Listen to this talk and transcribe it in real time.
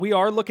We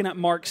are looking at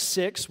Mark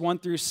 6, 1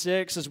 through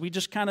 6, as we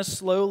just kind of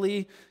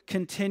slowly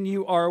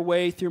continue our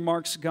way through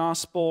Mark's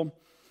gospel.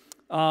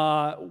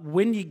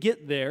 When you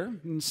get there,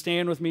 you can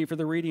stand with me for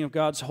the reading of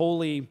God's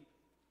holy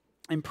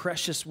and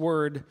precious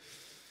word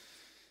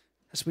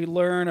as we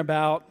learn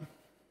about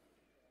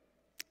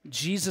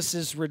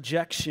Jesus'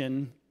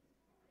 rejection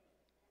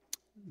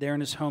there in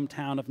his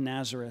hometown of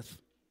Nazareth.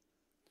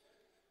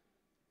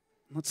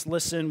 Let's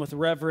listen with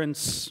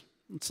reverence.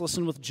 Let's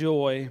listen with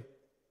joy,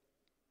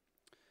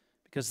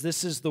 because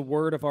this is the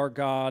word of our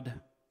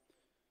God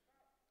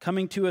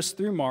coming to us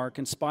through Mark,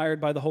 inspired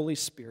by the Holy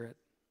Spirit.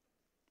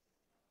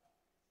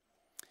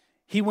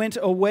 He went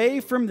away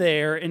from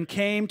there and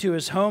came to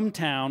his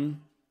hometown,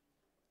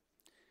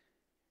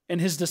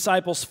 and his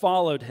disciples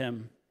followed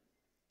him.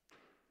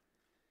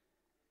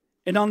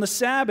 And on the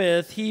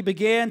Sabbath, he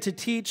began to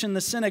teach in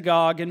the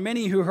synagogue, and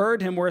many who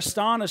heard him were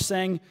astonished,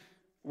 saying,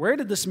 "Where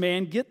did this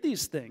man get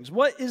these things?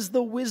 What is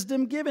the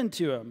wisdom given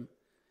to him?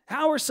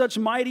 How are such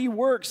mighty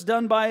works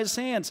done by his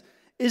hands?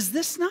 Is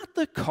this not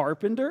the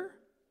carpenter,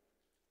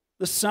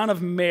 the son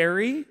of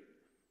Mary,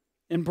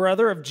 and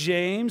brother of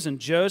James and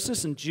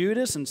Joseph and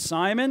Judas and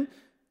Simon?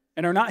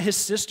 And are not his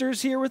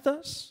sisters here with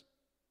us?"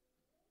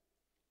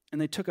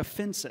 And they took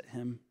offense at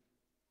him.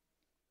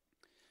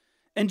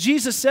 And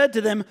Jesus said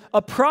to them,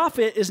 "A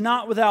prophet is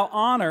not without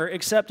honor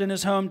except in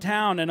his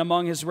hometown and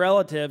among his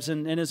relatives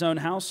and in his own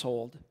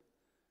household."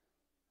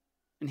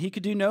 And he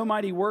could do no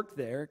mighty work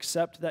there,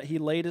 except that he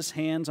laid his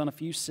hands on a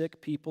few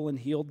sick people and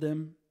healed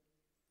them.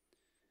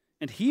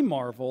 And he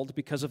marveled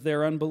because of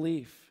their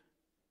unbelief.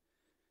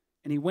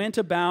 And he went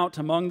about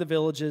among the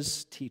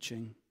villages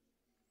teaching.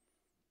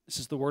 This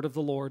is the word of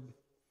the Lord.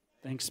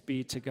 Thanks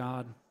be to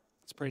God.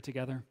 Let's pray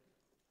together.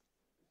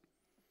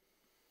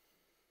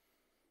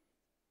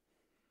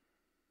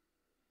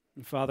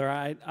 And Father,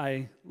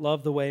 I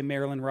love the way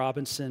Marilyn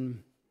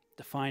Robinson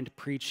defined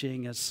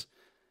preaching as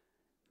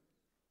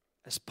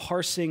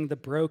parsing the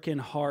broken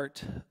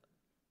heart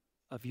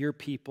of your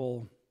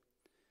people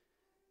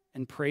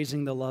and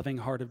praising the loving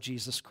heart of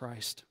Jesus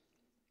Christ.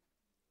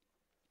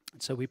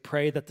 And so we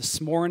pray that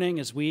this morning,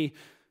 as we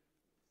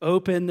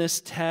open this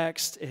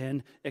text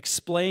and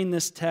explain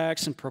this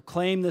text and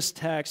proclaim this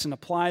text and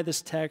apply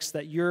this text,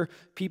 that your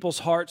people's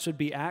hearts would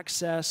be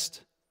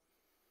accessed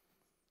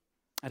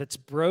at its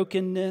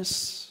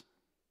brokenness,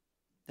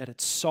 that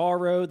its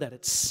sorrow, that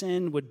its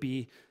sin would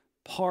be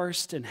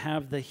parsed and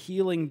have the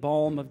healing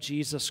balm of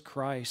Jesus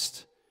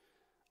Christ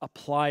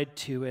applied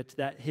to it,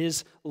 that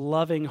his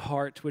loving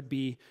heart would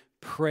be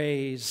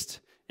praised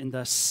and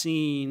thus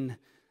seen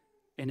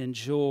and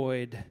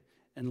enjoyed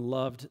and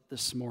loved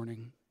this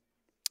morning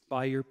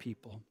by your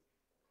people.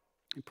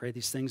 We pray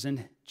these things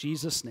in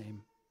Jesus'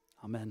 name.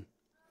 Amen.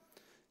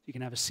 You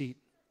can have a seat.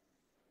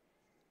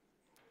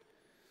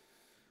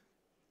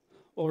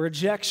 Well,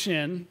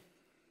 rejection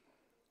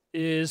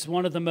is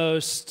one of the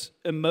most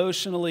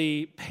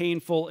emotionally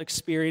painful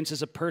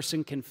experiences a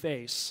person can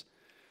face.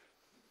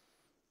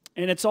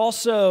 And it's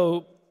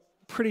also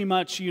pretty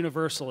much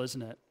universal,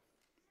 isn't it?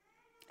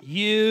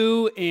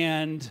 You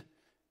and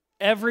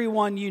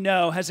everyone you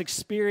know has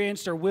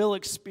experienced or will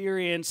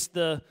experience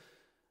the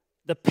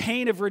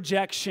pain of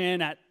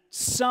rejection at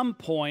some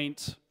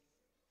point,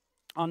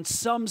 on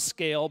some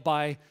scale,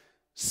 by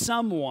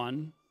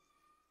someone.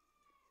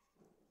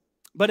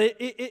 But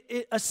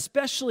it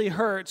especially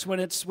hurts when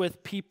it's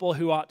with people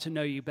who ought to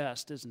know you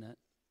best, isn't it?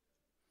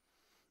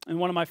 In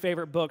one of my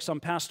favorite books on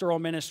pastoral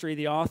ministry,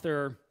 the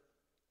author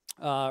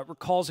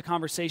recalls a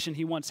conversation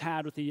he once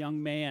had with a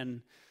young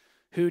man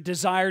who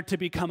desired to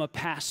become a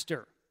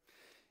pastor.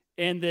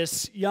 And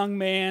this young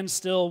man,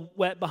 still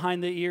wet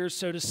behind the ears,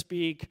 so to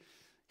speak,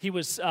 he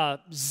was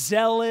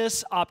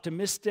zealous,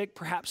 optimistic,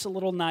 perhaps a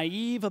little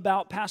naive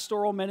about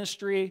pastoral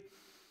ministry.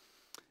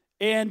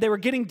 And they were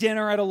getting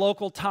dinner at a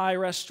local Thai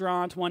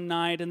restaurant one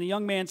night, and the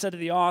young man said to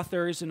the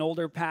author, he's an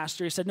older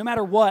pastor, he said, "No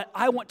matter what,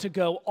 I want to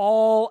go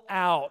all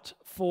out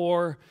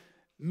for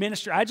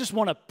ministry. I just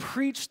want to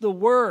preach the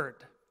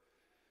word.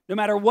 No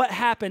matter what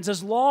happens,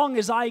 as long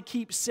as I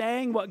keep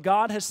saying what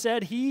God has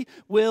said, he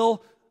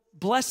will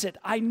bless it.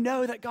 I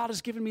know that God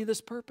has given me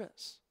this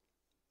purpose."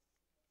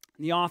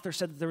 And the author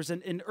said that there was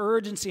an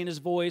urgency in his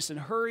voice and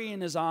hurry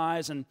in his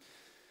eyes, and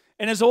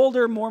as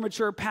older, more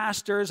mature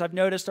pastors, I've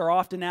noticed, are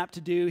often apt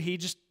to do, he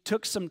just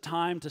took some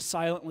time to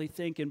silently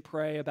think and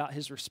pray about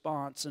his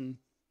response. And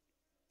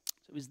so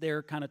he was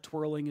there kind of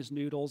twirling his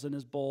noodles in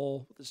his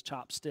bowl with his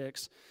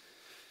chopsticks.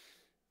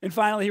 And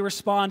finally he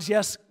responds,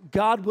 "Yes,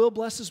 God will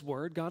bless his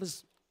word. God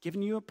has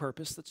given you a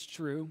purpose, that's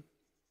true."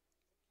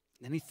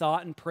 And then he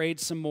thought and prayed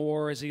some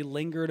more as he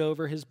lingered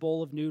over his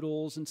bowl of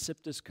noodles and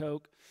sipped his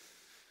Coke.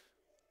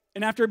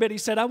 And after a bit he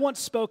said, "I once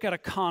spoke at a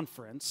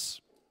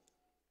conference.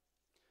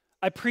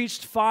 I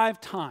preached 5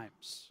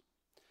 times.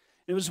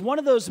 It was one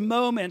of those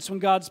moments when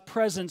God's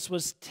presence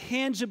was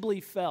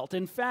tangibly felt.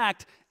 In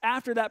fact,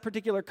 after that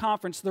particular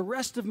conference, the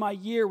rest of my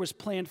year was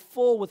planned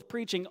full with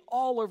preaching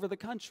all over the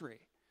country.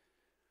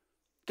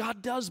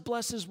 God does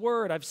bless his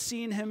word. I've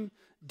seen him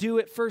do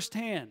it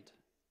firsthand.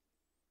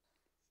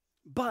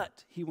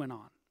 But," he went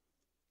on,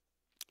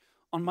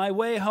 On my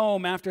way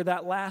home after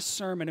that last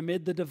sermon,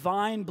 amid the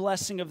divine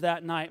blessing of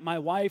that night, my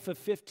wife of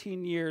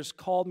 15 years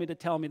called me to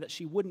tell me that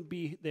she wouldn't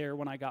be there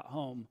when I got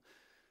home,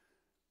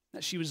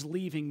 that she was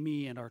leaving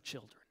me and our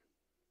children.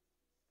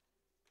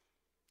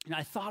 And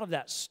I thought of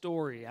that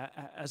story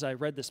as I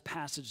read this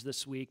passage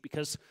this week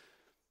because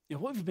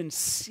what we've been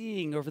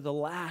seeing over the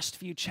last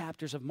few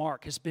chapters of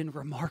Mark has been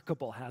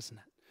remarkable, hasn't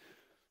it?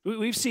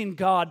 We've seen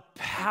God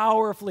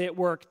powerfully at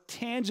work,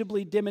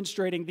 tangibly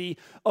demonstrating the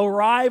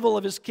arrival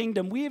of his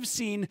kingdom. We have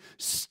seen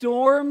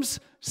storms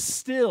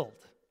stilled.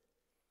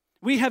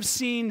 We have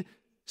seen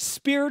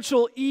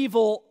spiritual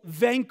evil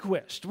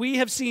vanquished. We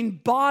have seen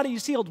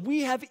bodies healed.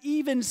 We have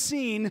even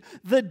seen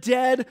the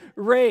dead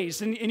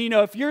raised. And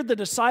if you're the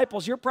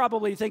disciples, you're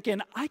probably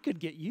thinking, I could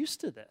get used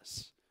to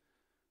this,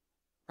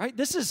 right?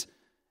 This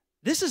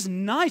is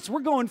nice.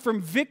 We're going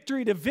from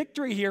victory to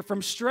victory here,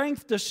 from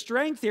strength to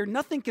strength here.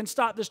 Nothing can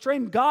stop this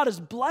train. God is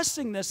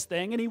blessing this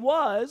thing, and he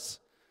was.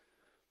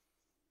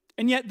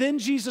 And yet then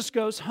Jesus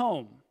goes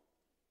home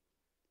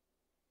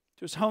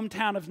to his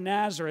hometown of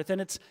Nazareth,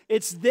 and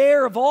it's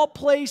there of all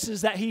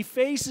places that he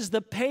faces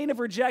the pain of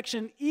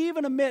rejection,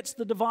 even amidst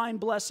the divine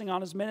blessing on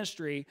his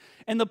ministry.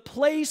 And the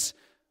place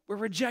where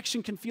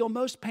rejection can feel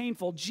most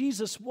painful,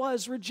 Jesus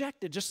was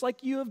rejected. Just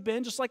like you have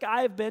been, just like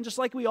I have been, just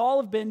like we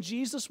all have been,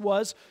 Jesus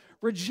was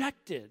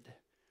rejected.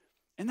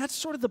 And that's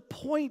sort of the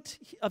point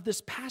of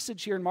this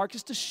passage here in Mark,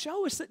 is to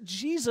show us that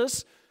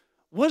Jesus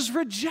was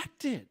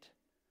rejected.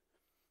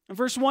 And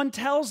verse 1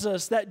 tells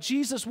us that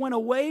Jesus went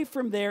away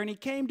from there and he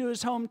came to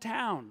his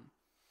hometown.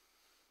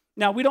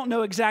 Now, we don't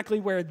know exactly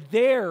where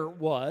there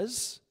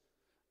was,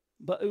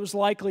 but it was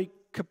likely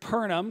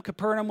Capernaum.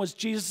 Capernaum was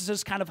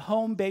Jesus' kind of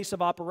home base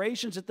of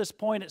operations at this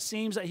point. It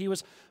seems that he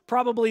was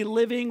probably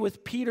living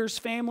with Peter's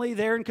family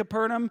there in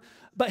Capernaum,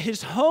 but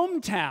his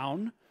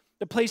hometown,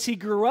 the place he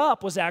grew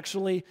up, was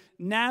actually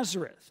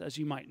Nazareth, as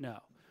you might know.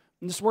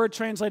 And this word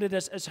translated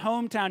as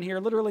hometown here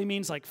literally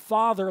means like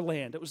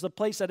fatherland. It was the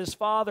place that his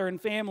father and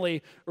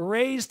family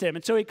raised him.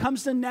 And so he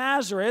comes to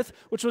Nazareth,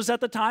 which was at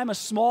the time a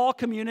small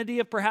community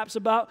of perhaps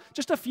about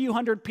just a few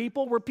hundred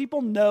people, where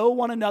people know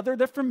one another,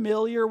 they're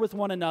familiar with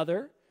one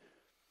another.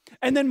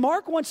 And then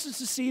Mark wants us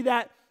to see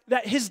that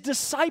his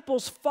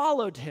disciples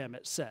followed him,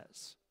 it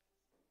says.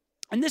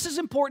 And this is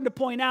important to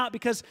point out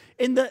because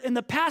in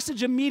the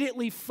passage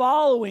immediately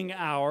following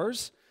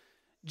ours,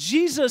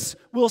 Jesus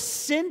will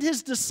send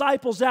his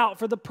disciples out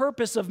for the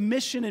purpose of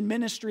mission and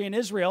ministry in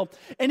Israel,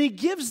 and he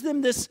gives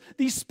them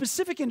these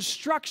specific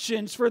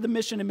instructions for the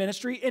mission and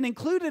ministry, and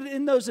included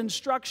in those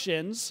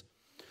instructions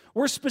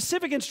were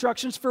specific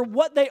instructions for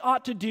what they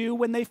ought to do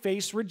when they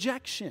face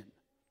rejection.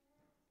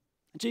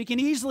 And so you can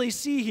easily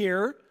see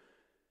here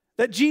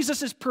that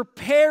Jesus is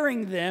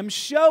preparing them,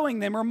 showing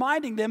them,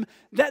 reminding them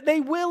that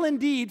they will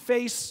indeed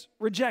face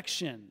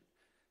rejection.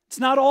 It's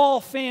not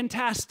all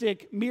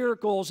fantastic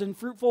miracles and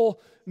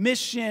fruitful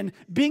mission.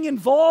 Being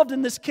involved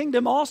in this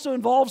kingdom also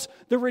involves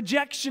the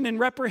rejection and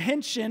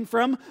reprehension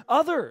from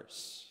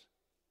others.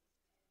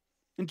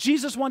 And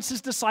Jesus wants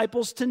his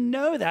disciples to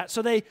know that,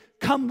 so they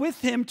come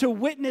with him to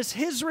witness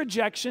his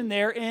rejection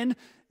there in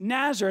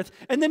Nazareth.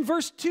 And then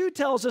verse 2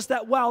 tells us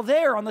that while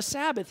there on the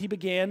Sabbath, he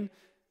began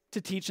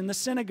to teach in the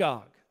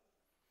synagogue.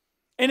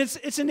 And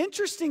it's an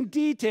interesting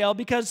detail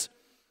because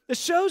it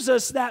shows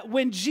us that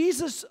when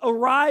Jesus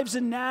arrives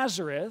in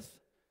Nazareth,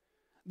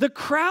 the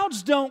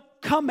crowds don't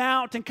come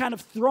out and kind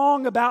of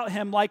throng about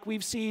him like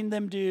we've seen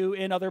them do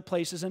in other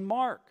places in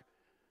Mark.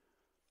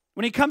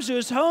 When he comes to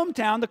his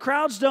hometown, the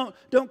crowds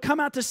don't come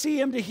out to see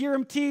him, to hear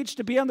him teach,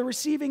 to be on the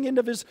receiving end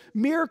of his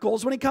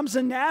miracles. When he comes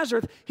to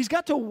Nazareth, he's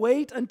got to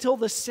wait until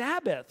the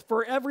Sabbath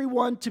for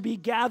everyone to be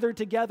gathered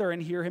together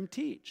and hear him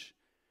teach.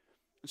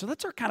 And so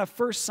that's our kind of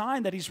first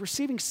sign that he's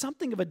receiving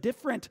something of a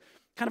different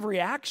kind of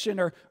reaction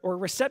or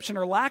reception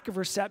or lack of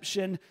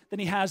reception than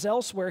he has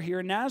elsewhere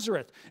here in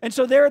Nazareth. And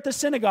so there at the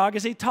synagogue,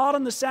 as he taught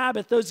on the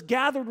Sabbath, those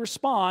gathered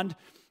respond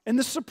in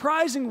the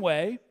surprising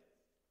way.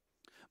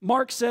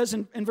 Mark says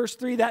in verse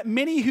 3 that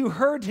many who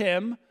heard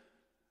him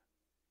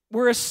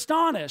were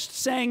astonished,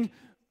 saying,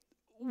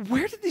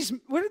 where did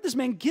this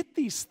man get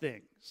these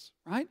things,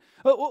 right?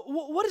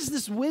 What is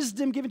this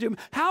wisdom given to him?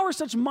 How are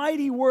such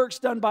mighty works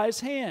done by his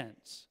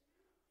hands?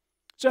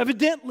 So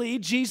evidently,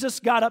 Jesus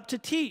got up to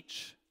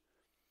teach.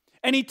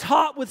 And he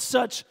taught with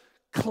such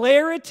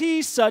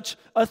clarity, such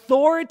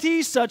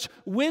authority, such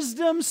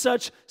wisdom,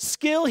 such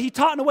skill. He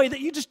taught in a way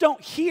that you just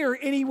don't hear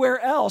anywhere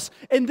else.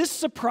 And this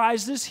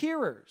surprised his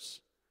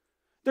hearers.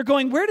 They're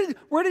going, where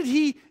did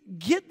he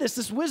get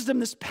this wisdom,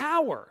 this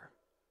power?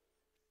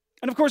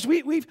 And of course,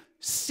 we've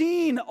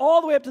seen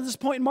all the way up to this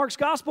point in Mark's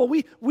gospel,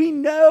 we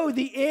know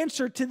the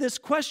answer to this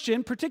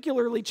question,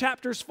 particularly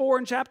chapters 4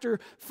 and chapter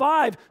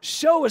 5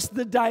 show us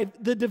the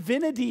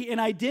divinity and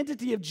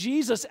identity of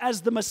Jesus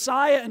as the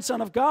Messiah and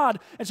Son of God.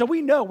 And so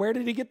we know, where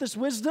did he get this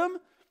wisdom?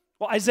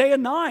 Well, Isaiah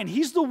 9,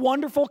 he's the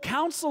wonderful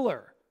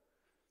counselor.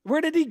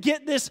 Where did he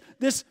get this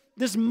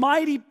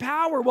mighty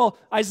power? Well,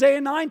 Isaiah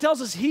 9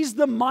 tells us he's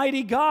the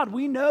mighty God.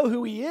 We know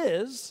who he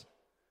is.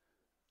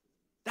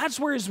 That's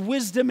where his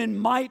wisdom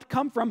and might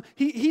come from.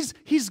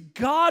 He's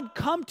God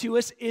come to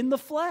us in the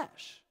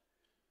flesh.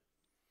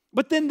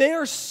 But then they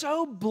are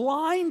so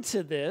blind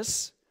to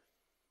this,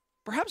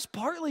 perhaps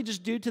partly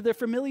just due to their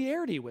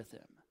familiarity with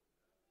him.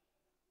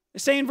 They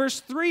say in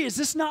verse 3, is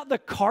this not the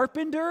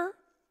carpenter?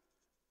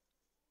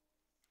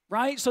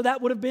 Right? So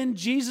that would have been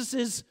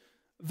Jesus'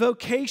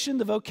 vocation,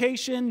 the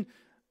vocation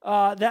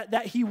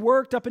that he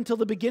worked up until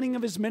the beginning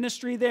of his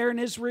ministry there in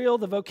Israel,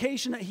 the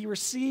vocation that he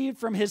received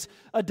from his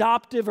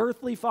adoptive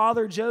earthly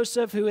father,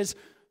 Joseph, who is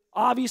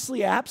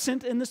obviously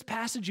absent in this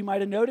passage. You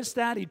might have noticed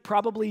that. He'd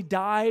probably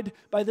died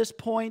by this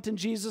point in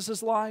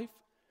Jesus' life.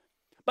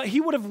 But he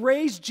would have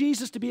raised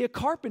Jesus to be a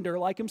carpenter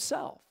like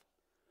himself,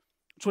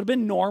 which would have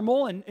been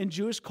normal in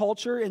Jewish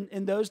culture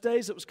in those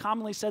days. It was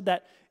commonly said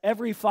that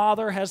every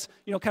father has,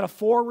 kind of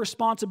 4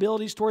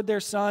 responsibilities toward their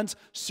sons: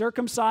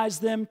 circumcise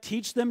them,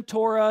 teach them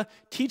Torah,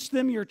 teach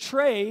them your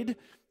trade,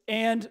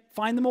 and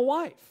find them a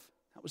wife.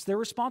 That was their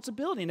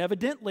responsibility. And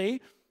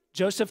evidently,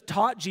 Joseph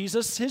taught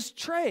Jesus his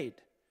trade.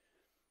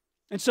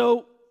 And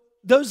so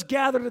those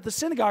gathered at the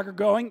synagogue are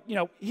going,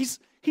 he's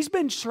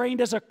been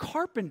trained as a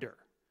carpenter,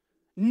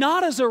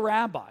 not as a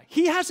rabbi.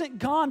 He hasn't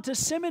gone to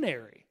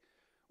seminary.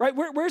 Right?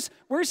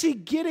 Where's he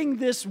getting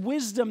this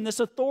wisdom, this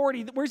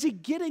authority? Where's he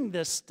getting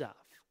this stuff?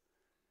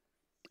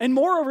 And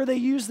moreover, they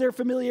use their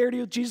familiarity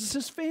with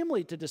Jesus'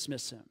 family to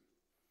dismiss him.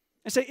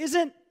 And say,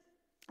 isn't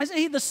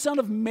he the son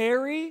of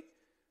Mary,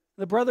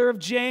 the brother of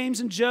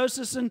James and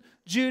Joseph and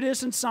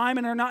Judas and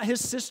Simon? Are not his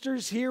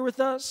sisters here with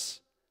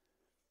us?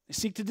 They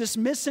seek to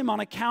dismiss him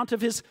on account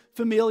of his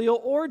familial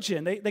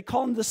origin. They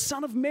call him the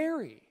son of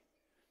Mary,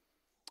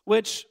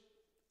 which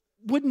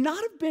would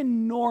not have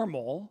been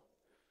normal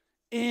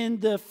in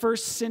the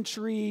first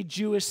century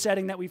Jewish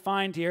setting that we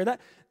find here.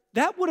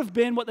 That would have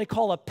been what they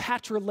call a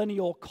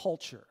patrilineal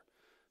culture.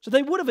 So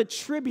they would have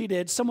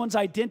attributed someone's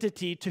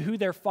identity to who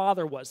their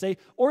father was. They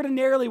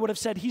ordinarily would have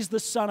said he's the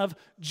son of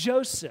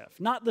Joseph,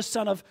 not the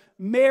son of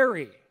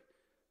Mary.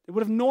 They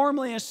would have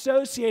normally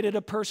associated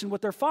a person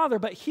with their father,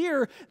 but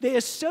here they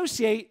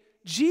associate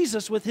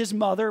Jesus with his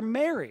mother,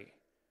 Mary,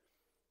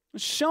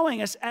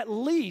 showing us at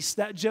least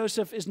that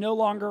Joseph is no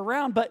longer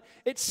around. But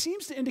it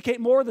seems to indicate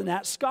more than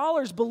that.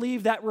 Scholars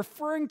believe that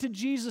referring to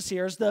Jesus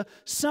here as the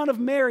son of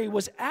Mary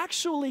was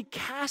actually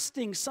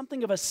casting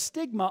something of a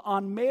stigma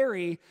on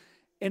Mary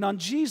and on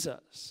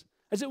Jesus,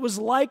 as it was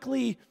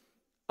likely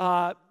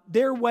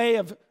their way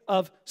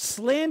of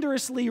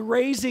slanderously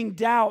raising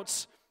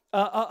doubts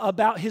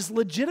about his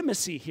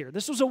legitimacy here.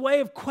 This was a way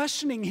of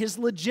questioning his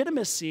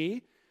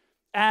legitimacy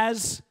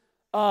as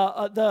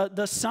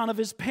the son of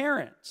his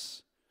parents.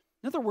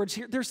 In other words,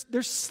 here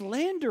they're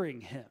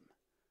slandering him.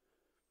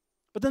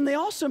 But then they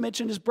also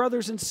mentioned his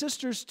brothers and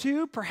sisters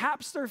too.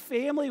 Perhaps their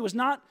family was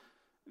not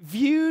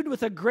viewed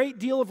with a great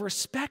deal of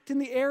respect in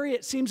the area.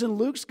 It seems in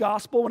Luke's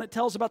gospel, when it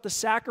tells about the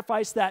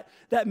sacrifice that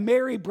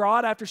Mary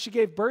brought after she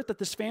gave birth, that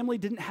this family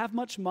didn't have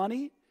much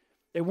money.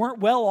 They weren't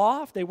well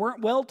off. They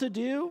weren't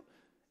well-to-do.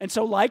 And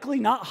so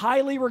likely not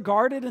highly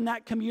regarded in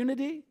that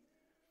community.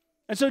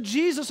 And so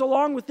Jesus,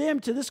 along with them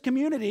to this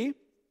community,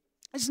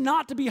 is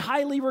not to be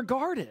highly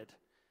regarded.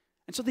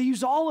 And so they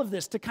use all of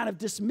this to kind of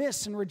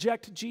dismiss and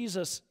reject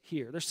Jesus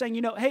here. They're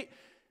saying,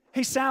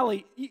 hey,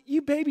 Sally,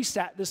 you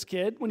babysat this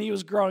kid when he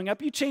was growing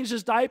up. You changed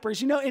his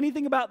diapers. You know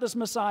anything about this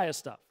Messiah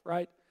stuff,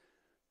 right?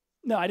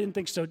 No, I didn't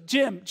think so.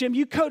 Jim,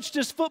 you coached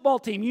his football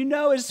team. You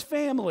know his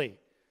family.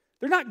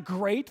 They're not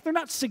great. They're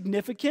not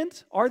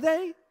significant, are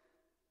they?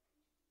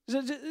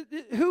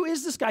 Who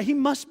is this guy? He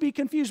must be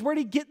confused. Where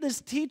did he get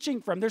this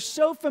teaching from? They're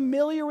so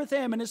familiar with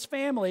him and his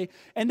family,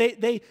 and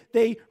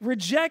they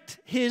reject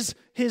his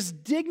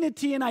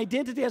dignity and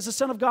identity as the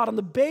Son of God on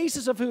the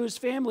basis of who his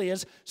family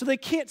is, so they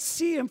can't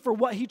see him for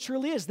what he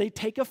truly is. They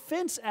take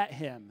offense at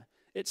him,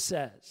 it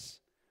says.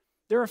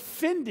 They're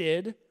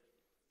offended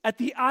at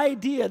the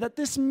idea that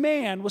this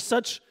man with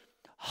such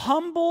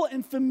humble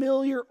and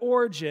familiar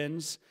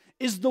origins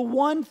is the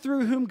one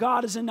through whom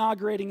God is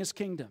inaugurating his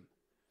kingdom.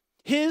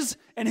 His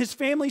and his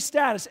family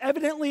status,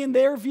 evidently in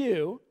their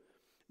view,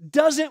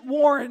 doesn't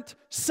warrant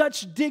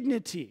such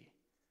dignity.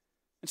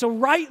 And so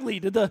rightly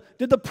did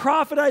the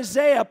prophet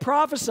Isaiah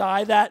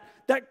prophesy that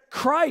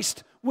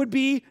Christ would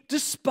be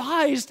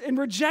despised and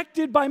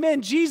rejected by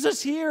men.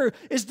 Jesus here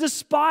is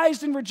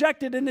despised and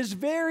rejected in his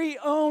very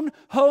own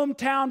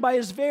hometown by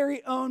his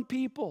very own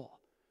people.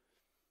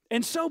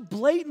 And so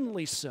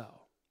blatantly so.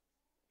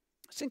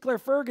 Sinclair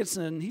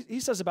Ferguson, he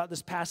says about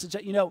this passage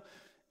that,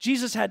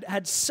 Jesus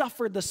had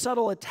suffered the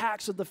subtle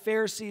attacks of the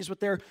Pharisees with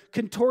their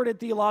contorted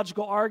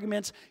theological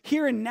arguments.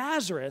 Here in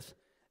Nazareth,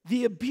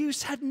 the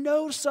abuse had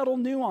no subtle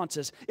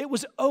nuances. It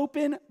was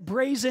open,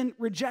 brazen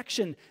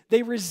rejection.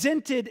 They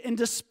resented and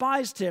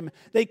despised him.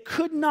 They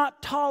could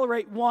not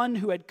tolerate one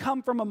who had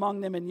come from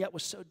among them and yet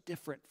was so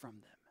different from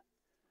them.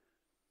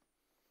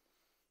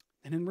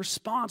 And in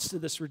response to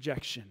this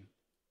rejection,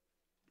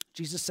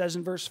 Jesus says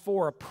in verse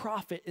 4, a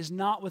prophet is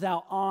not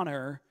without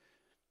honor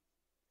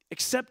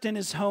except in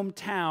his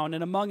hometown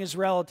and among his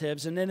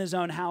relatives and in his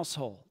own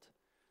household.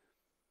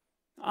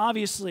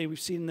 Obviously, we've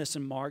seen this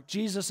in Mark.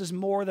 Jesus is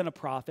more than a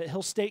prophet.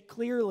 He'll state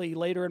clearly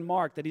later in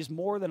Mark that he's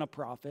more than a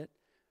prophet.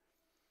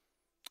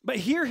 But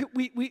here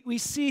we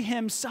see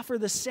him suffer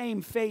the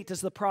same fate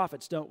as the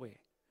prophets, don't we?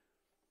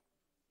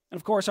 And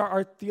of course,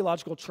 our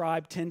theological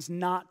tribe tends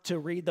not to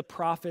read the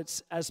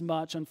prophets as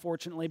much,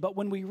 unfortunately. But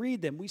when we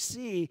read them, we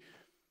see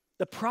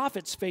the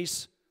prophets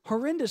face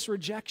horrendous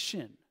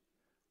rejection,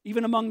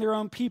 even among their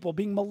own people,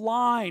 being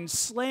maligned,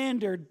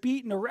 slandered,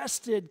 beaten,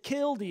 arrested,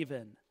 killed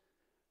even.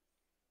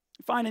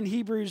 You find in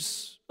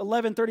Hebrews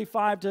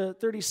 11:35 to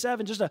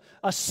 37 just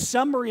a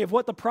summary of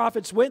what the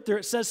prophets went through.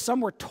 It says some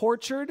were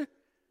tortured.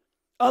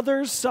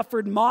 Others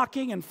suffered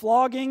mocking and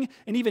flogging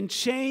and even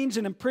chains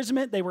and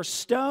imprisonment. They were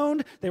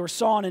stoned. They were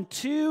sawn in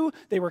two.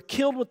 They were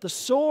killed with the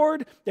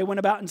sword. They went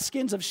about in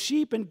skins of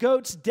sheep and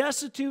goats,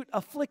 destitute,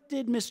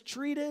 afflicted,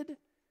 mistreated.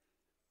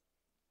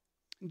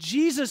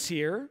 Jesus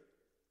here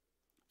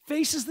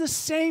faces the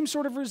same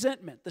sort of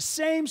resentment, the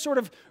same sort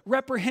of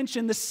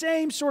reprehension, the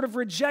same sort of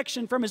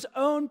rejection from his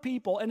own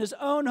people and his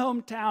own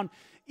hometown,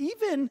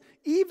 even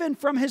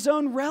from his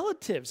own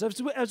relatives,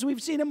 as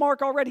we've seen in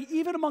Mark already,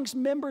 even amongst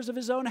members of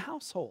his own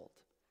household.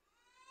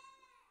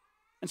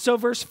 And so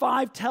verse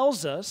 5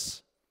 tells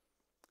us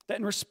that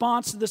in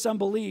response to this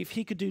unbelief,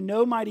 he could do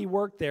no mighty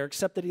work there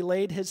except that he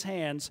laid his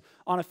hands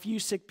on a few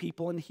sick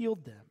people and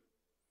healed them.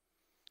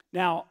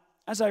 Now,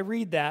 as I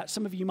read that,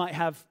 some of you might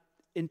have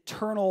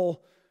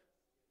internal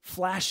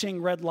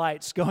flashing red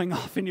lights going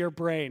off in your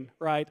brain,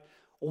 right?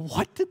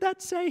 What did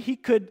that say? He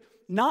could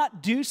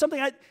not do something?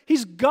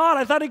 He's God.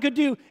 I thought he could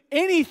do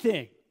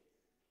anything.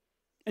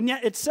 And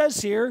yet it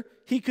says here,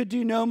 he could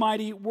do no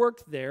mighty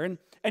work there.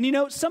 And you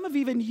know, some have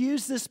even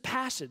used this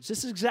passage,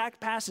 this exact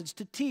passage,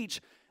 to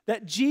teach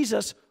that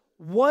Jesus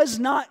was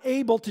not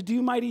able to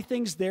do mighty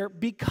things there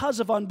because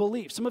of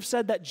unbelief. Some have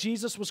said that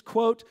Jesus was,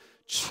 quote,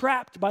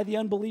 trapped by the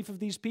unbelief of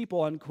these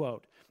people,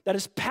 unquote. That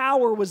his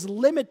power was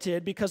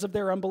limited because of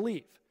their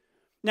unbelief.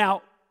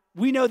 Now,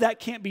 we know that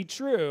can't be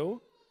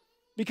true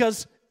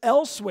because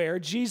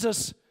elsewhere,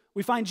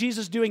 we find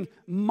Jesus doing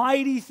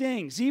mighty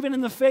things, even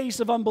in the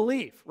face of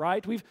unbelief,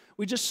 right?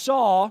 We just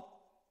saw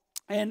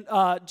in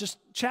just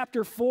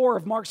chapter 4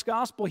 of Mark's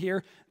gospel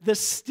here, the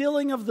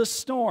stilling of the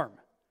storm.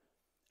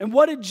 And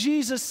what did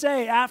Jesus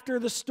say after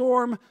the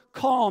storm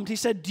calmed? He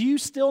said, "Do you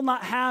still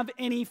not have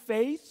any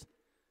faith?"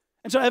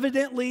 And so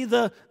evidently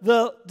the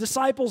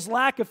disciples'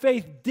 lack of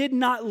faith did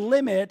not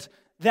limit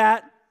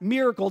that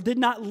miracle, did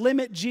not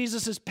limit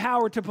Jesus'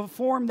 power to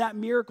perform that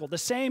miracle. The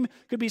same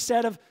could be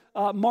said of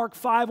Mark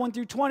 5, 1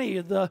 through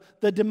 20,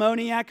 the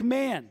demoniac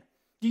man.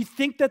 Do you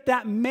think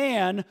that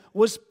man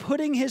was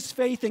putting his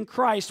faith in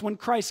Christ when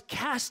Christ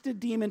casted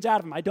demons out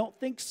of him? I don't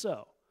think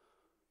so.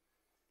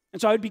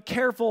 And so I would be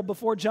careful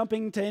before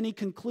jumping to any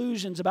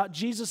conclusions about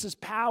Jesus'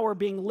 power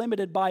being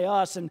limited by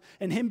us and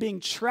him being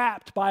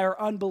trapped by our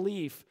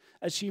unbelief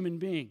as human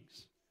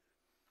beings.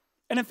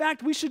 And in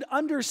fact, we should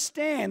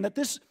understand that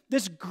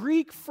this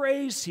Greek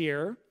phrase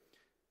here,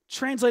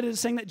 translated as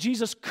saying that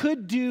Jesus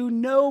could do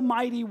no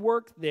mighty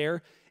work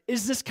there,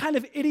 is this kind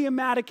of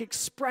idiomatic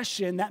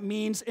expression that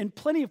means in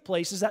plenty of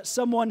places that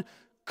someone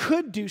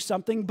could do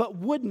something but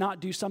would not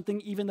do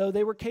something even though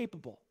they were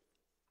capable.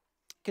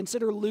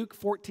 Consider Luke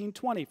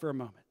 14:20 for a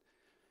moment.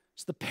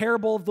 It's the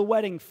parable of the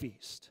wedding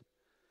feast,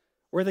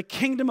 where the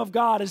kingdom of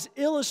God is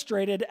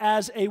illustrated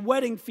as a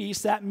wedding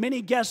feast that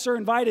many guests are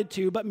invited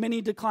to, but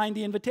many decline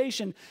the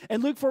invitation.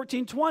 In Luke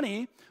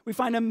 14:20, we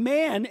find a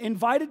man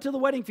invited to the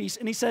wedding feast,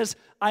 and he says,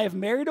 "I have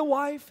married a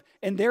wife,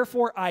 and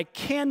therefore I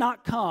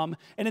cannot come."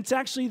 And it's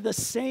actually the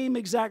same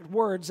exact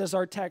words as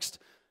our text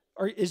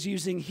is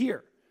using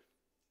here.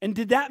 And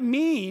did that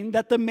mean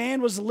that the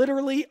man was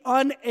literally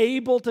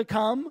unable to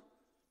come?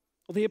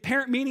 Well, the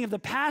apparent meaning of the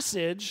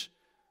passage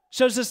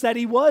shows us that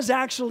he was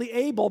actually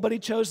able, but he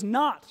chose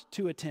not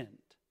to attend.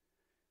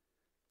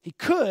 He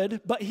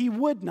could, but he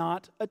would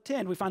not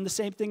attend. We find the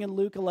same thing in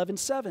Luke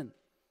 11:7.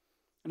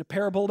 In a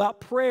parable about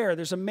prayer,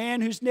 there's a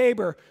man whose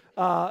neighbor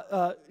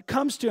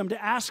comes to him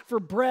to ask for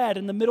bread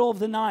in the middle of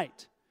the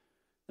night.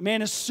 The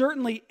man is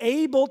certainly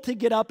able to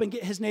get up and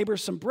get his neighbor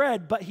some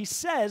bread, but he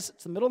says,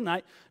 it's the middle of the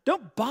night,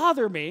 "Don't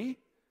bother me.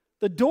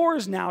 The door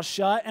is now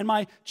shut, and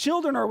my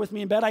children are with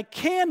me in bed. I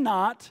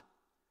cannot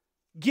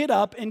get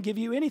up and give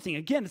you anything."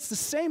 Again, it's the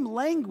same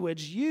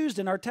language used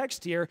in our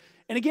text here.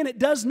 And again, it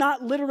does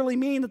not literally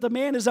mean that the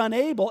man is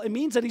unable. It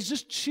means that he's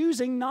just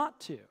choosing not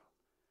to.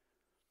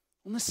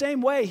 In the same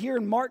way, here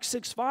in Mark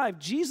 6:5,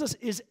 Jesus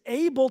is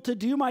able to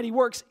do mighty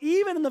works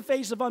even in the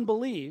face of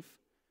unbelief,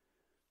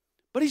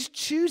 but he's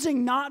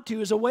choosing not to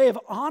as a way of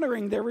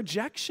honoring their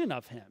rejection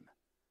of him.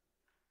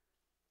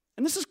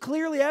 And this is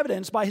clearly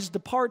evidenced by his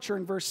departure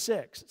in verse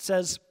 6. It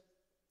says,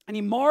 "And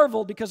he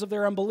marveled because of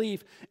their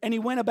unbelief, and he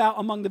went about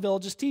among the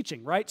villages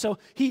teaching," right? So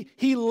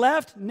he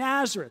left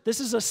Nazareth. This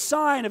is a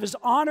sign of his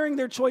honoring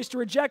their choice to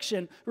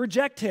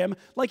reject him,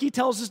 like he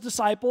tells his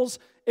disciples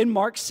in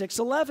Mark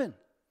 6:11.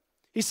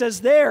 He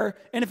says there,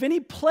 and if any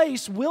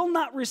place will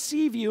not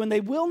receive you and they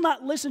will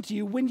not listen to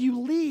you, when you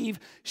leave,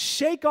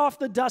 shake off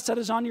the dust that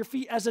is on your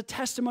feet as a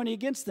testimony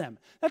against them.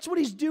 That's what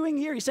he's doing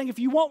here. He's saying, if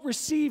you won't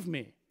receive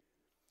me,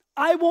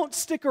 I won't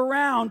stick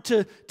around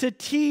to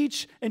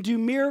teach and do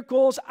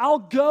miracles. I'll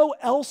go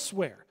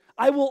elsewhere.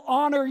 I will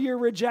honor your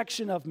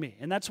rejection of me.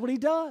 And that's what he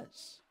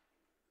does.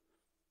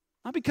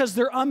 Not because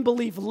their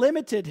unbelief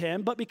limited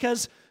him, but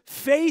because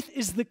faith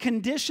is the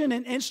condition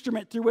and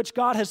instrument through which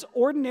God has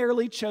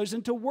ordinarily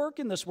chosen to work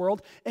in this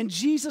world. And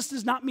Jesus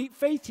does not meet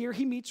faith here,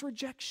 he meets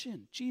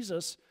rejection.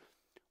 Jesus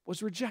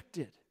was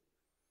rejected.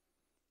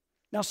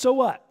 Now, so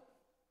what?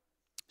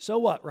 So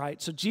what, right?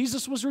 So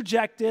Jesus was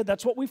rejected.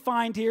 That's what we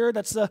find here.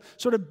 That's the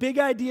sort of big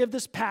idea of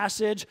this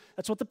passage.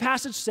 That's what the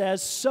passage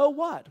says. So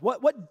what?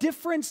 What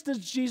difference does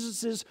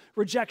Jesus'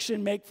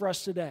 rejection make for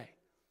us today?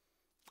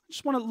 I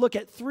just want to look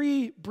at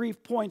 3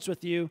 brief points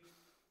with you.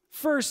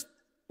 First,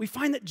 we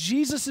find that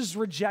Jesus'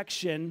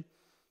 rejection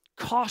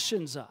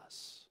cautions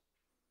us.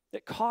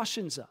 It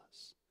cautions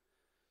us.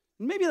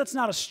 Maybe that's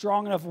not a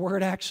strong enough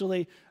word,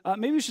 actually.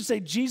 Maybe we should say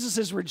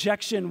Jesus'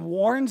 rejection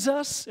warns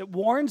us. It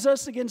warns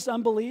us against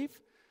unbelief.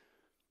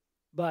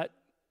 But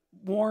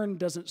warn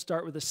doesn't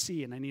start with a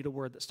C, and I need a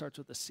word that starts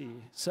with a C.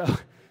 So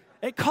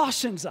it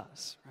cautions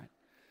us, right?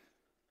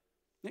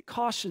 It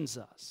cautions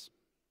us.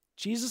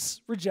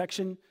 Jesus'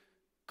 rejection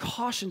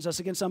cautions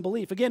us against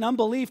unbelief. Again,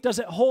 unbelief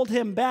doesn't hold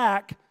him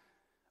back,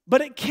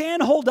 but it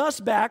can hold us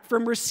back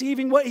from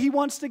receiving what he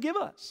wants to give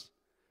us.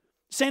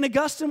 St.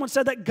 Augustine once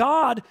said that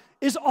God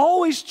is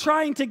always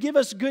trying to give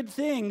us good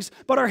things,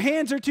 but our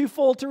hands are too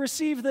full to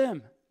receive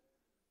them.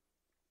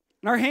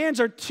 And our hands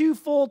are too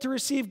full to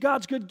receive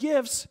God's good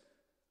gifts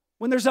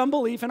when there's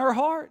unbelief in our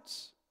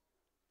hearts.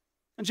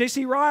 And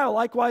J.C. Ryle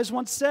likewise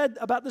once said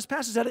about this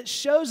passage that it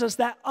shows us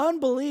that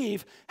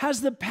unbelief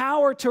has the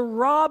power to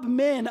rob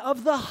men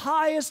of the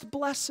highest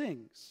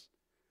blessings.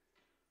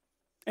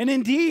 And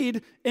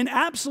indeed, in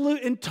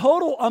absolute and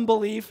total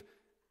unbelief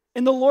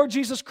in the Lord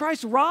Jesus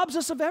Christ robs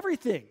us of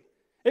everything.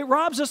 It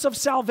robs us of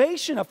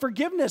salvation, of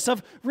forgiveness,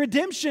 of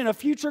redemption, of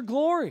future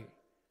glory.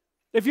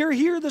 If you're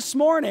here this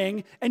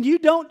morning and you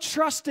don't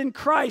trust in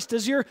Christ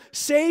as your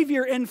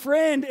Savior and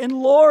friend and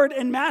Lord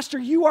and Master,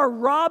 you are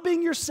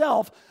robbing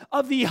yourself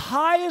of the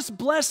highest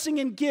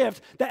blessing and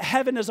gift that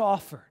heaven has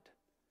offered.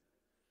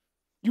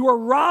 You are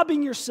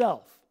robbing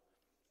yourself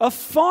of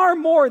far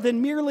more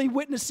than merely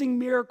witnessing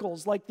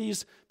miracles like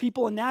these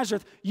people in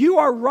Nazareth. You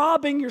are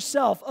robbing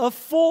yourself of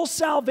full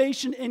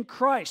salvation in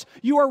Christ.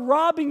 You are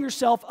robbing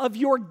yourself of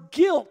your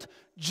guilt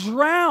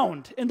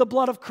drowned in the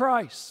blood of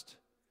Christ.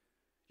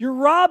 You're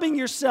robbing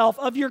yourself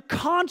of your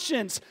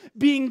conscience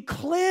being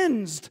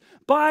cleansed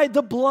by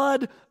the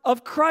blood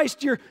of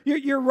Christ. You're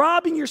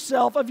robbing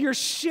yourself of your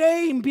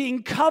shame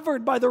being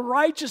covered by the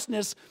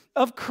righteousness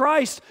of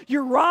Christ.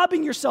 You're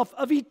robbing yourself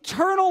of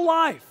eternal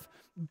life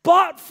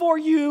bought for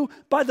you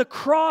by the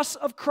cross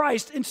of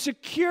Christ and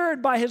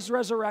secured by his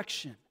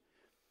resurrection.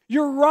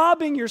 You're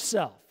robbing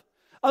yourself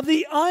of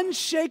the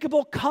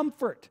unshakable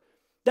comfort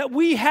that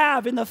we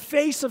have in the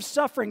face of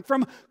suffering,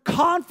 from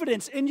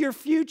confidence in your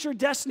future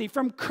destiny,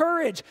 from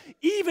courage,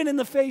 even in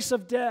the face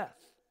of death.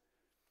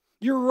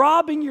 You're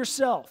robbing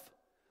yourself.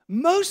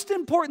 Most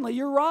importantly,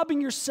 you're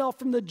robbing yourself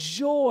from the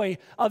joy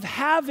of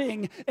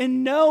having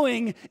and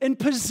knowing and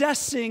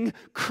possessing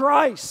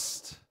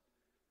Christ.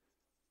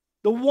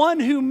 The one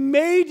who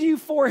made you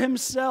for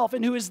himself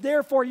and who is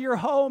therefore your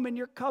home and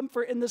your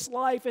comfort in this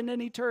life and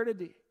in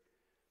eternity.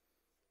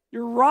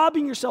 You're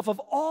robbing yourself of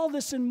all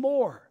this and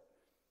more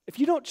if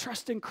you don't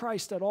trust in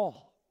Christ at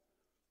all.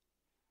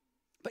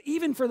 But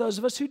even for those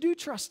of us who do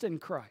trust in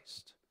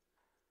Christ,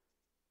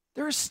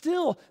 there are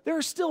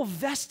still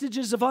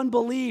vestiges of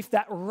unbelief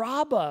that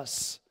rob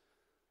us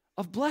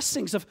of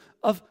blessings,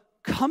 of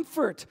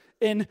comfort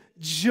and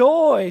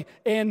joy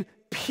and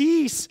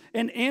peace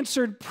and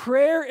answered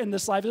prayer in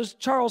this life. There's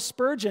Charles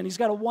Spurgeon. He's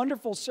got a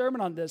wonderful sermon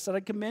on this that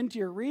I commend to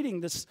your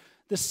reading this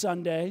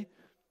Sunday.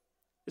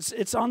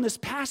 It's on this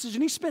passage,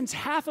 and he spends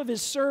half of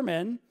his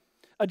sermon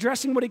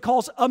addressing what he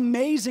calls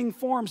amazing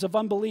forms of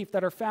unbelief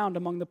that are found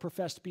among the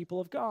professed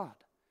people of God.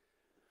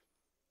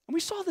 And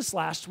we saw this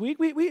last week.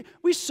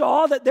 We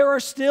saw that there are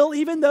still,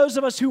 even those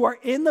of us who are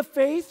in the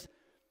faith,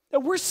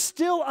 that we're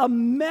still a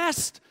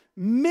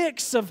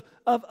mix of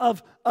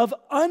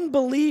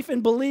unbelief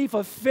and belief,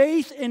 of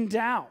faith and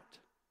doubt.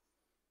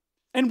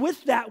 And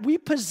with that, we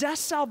possess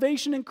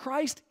salvation in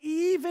Christ.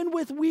 Even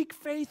with weak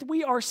faith,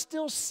 we are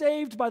still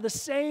saved by the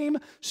same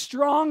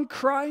strong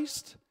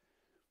Christ.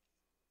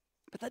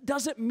 But that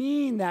doesn't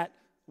mean that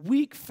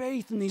weak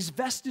faith and these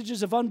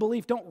vestiges of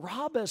unbelief don't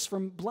rob us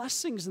from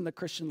blessings in the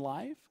Christian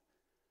life.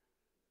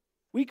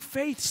 Weak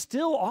faith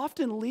still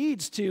often can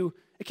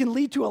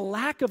lead to a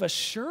lack of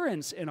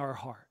assurance in our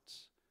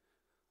hearts.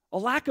 A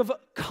lack of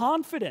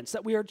confidence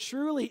that we are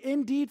truly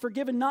indeed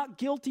forgiven, not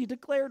guilty,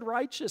 declared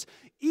righteous,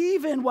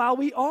 even while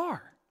we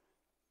are.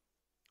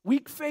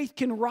 Weak faith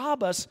can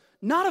rob us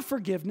not of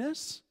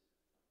forgiveness,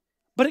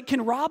 but it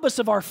can rob us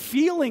of our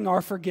feeling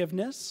our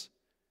forgiveness.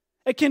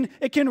 It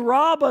can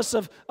rob us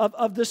of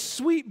the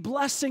sweet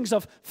blessings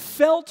of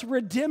felt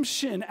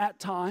redemption at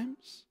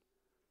times.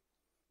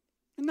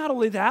 And not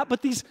only that,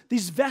 but these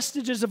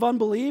vestiges of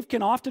unbelief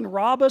can often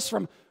rob us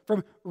from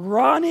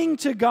running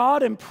to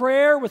God in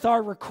prayer with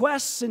our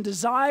requests and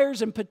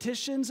desires and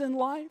petitions in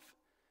life.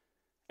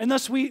 And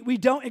thus we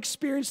don't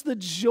experience the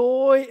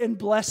joy and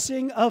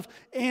blessing of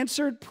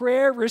answered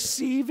prayer,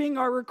 receiving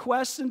our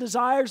requests and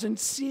desires and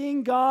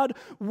seeing God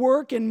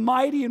work in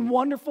mighty and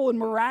wonderful and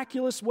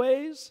miraculous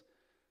ways.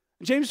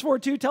 James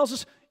 4:2 tells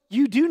us,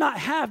 you do not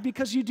have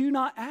because you do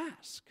not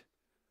ask.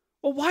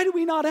 Well, why do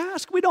we not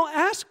ask? We don't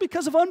ask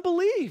because of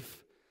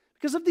unbelief,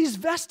 because of these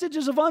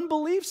vestiges of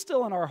unbelief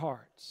still in our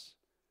hearts.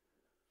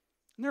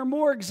 And there are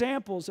more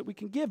examples that we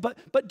can give,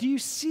 but do you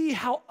see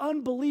how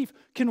unbelief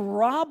can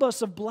rob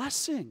us of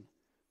blessing?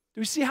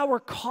 Do we see how we're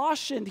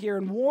cautioned here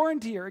and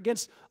warned here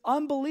against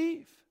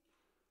unbelief?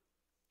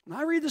 When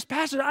I read this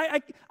passage,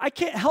 I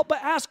can't help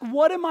but ask,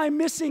 what am I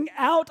missing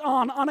out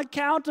on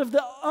account of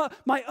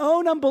my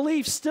own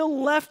unbelief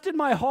still left in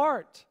my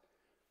heart?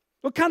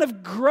 What kind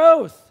of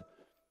growth?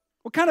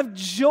 What kind of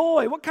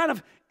joy? What kind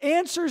of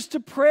answers to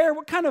prayer?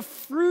 What kind of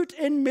fruit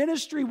in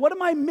ministry? What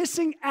am I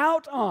missing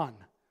out on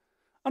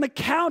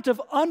account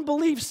of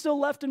unbelief still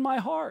left in my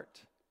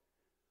heart?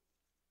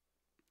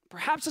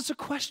 Perhaps it's a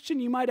question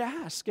you might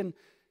ask and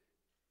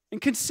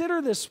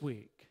consider this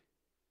week.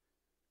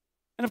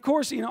 And of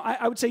course,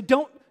 I would say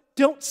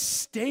don't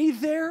stay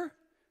there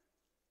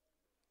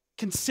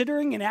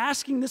considering and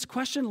asking this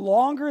question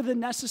longer than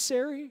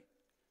necessary.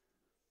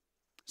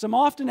 So I'm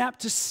often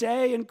apt to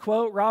say and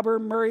quote Robert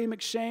Murray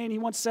McCheyne. He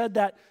once said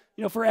that,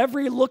 for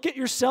every look at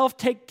yourself,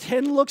 take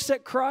 10 looks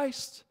at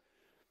Christ.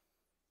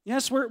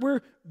 Yes,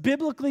 we're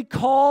biblically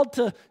called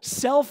to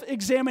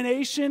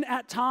self-examination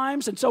at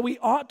times, and so we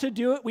ought to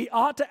do it. We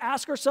ought to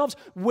ask ourselves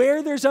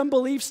where there's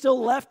unbelief still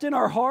left in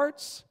our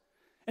hearts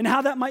and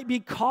how that might be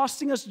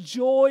costing us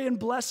joy and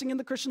blessing in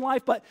the Christian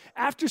life. But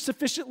after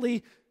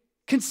sufficiently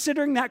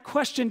considering that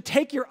question,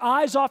 take your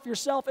eyes off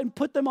yourself and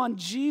put them on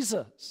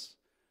Jesus.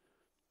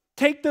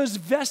 Take those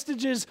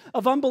vestiges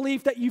of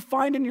unbelief that you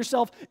find in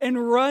yourself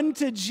and run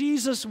to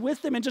Jesus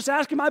with them and just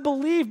ask him, I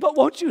believe, but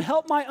won't you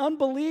help my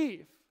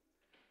unbelief?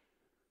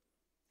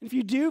 And if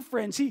you do,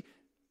 friends,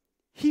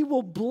 he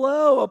will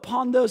blow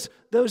upon those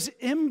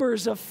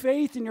embers of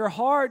faith in your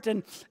heart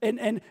and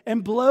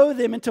blow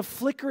them into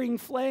flickering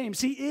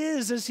flames. He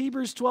is, as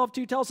Hebrews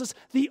 12:2 tells us,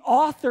 the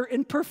author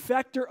and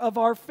perfecter of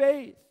our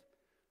faith.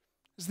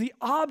 As the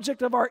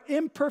object of our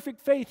imperfect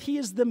faith, he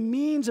is the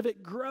means of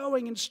it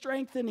growing and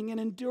strengthening and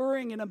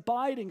enduring and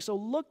abiding. So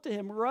look to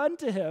him, run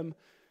to him,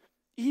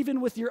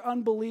 even with your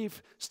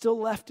unbelief still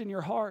left in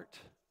your heart.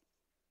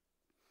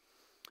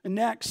 And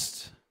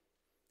next,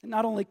 it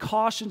not only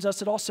cautions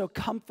us, it also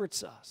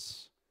comforts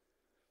us.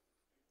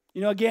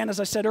 Again, as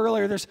I said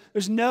earlier,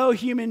 there's no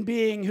human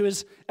being who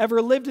has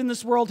ever lived in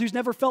this world who's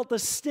never felt the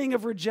sting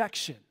of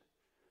rejection.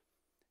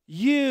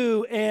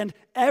 You and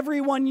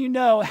everyone you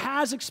know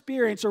has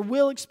experienced or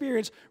will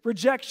experience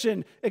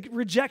rejection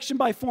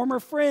by former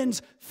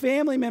friends,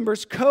 family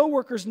members,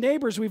 co-workers,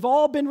 neighbors. We've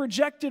all been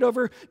rejected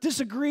over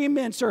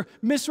disagreements or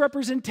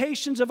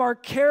misrepresentations of our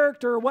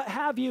character or what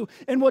have you.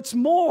 And what's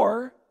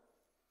more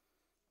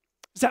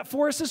is that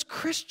for us as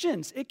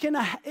Christians, it can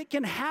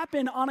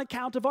happen on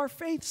account of our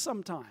faith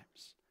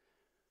sometimes.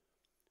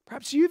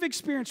 Perhaps you've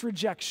experienced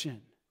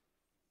rejection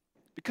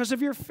because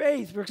of your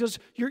faith, because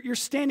you're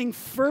standing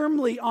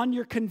firmly on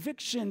your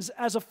convictions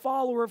as a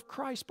follower of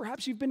Christ.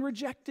 Perhaps you've been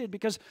rejected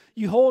because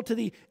you hold to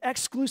the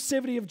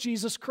exclusivity of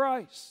Jesus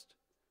Christ.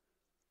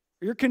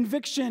 Or your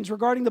convictions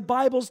regarding the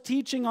Bible's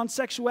teaching on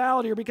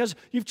sexuality, or because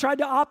you've tried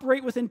to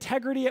operate with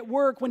integrity at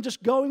work when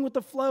just going with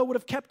the flow would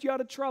have kept you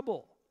out of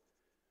trouble.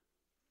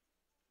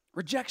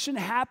 Rejection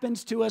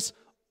happens to us,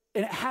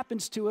 and it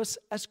happens to us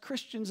as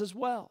Christians as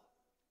well.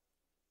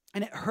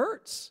 And it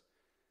hurts.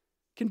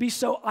 It can be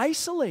so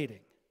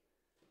isolating.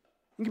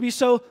 It can be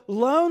so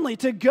lonely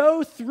to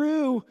go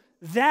through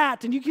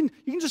that. And you can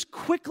just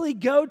quickly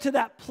go to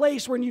that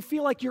place where you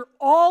feel like you're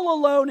all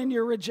alone in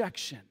your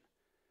rejection.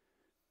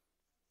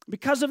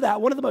 Because of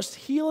that, one of the most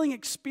healing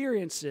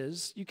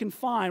experiences you can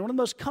find, one of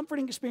the most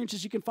comforting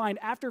experiences you can find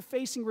after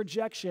facing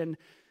rejection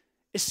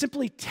is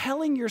simply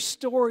telling your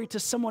story to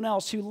someone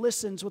else who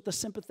listens with a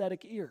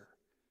sympathetic ear.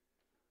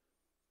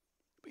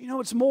 But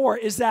what's more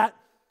is that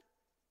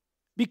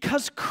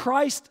because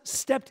Christ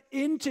stepped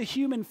into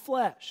human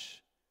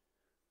flesh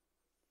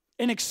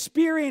and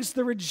experienced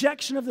the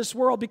rejection of this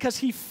world, because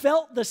he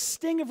felt the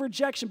sting of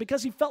rejection,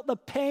 because he felt the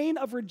pain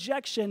of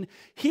rejection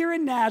here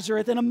in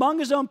Nazareth and among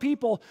his own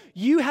people,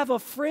 you have a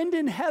friend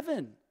in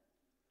heaven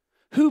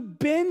who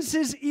bends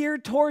his ear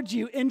towards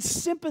you and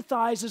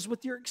sympathizes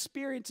with your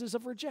experiences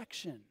of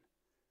rejection.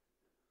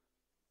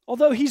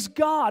 Although he's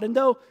God, and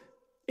though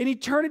in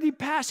eternity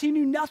past he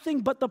knew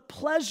nothing but the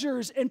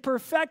pleasures and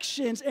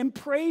perfections and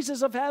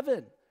praises of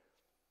heaven,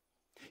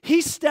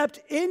 he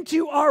stepped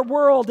into our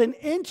world and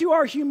into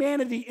our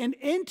humanity and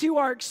into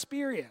our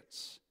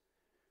experience.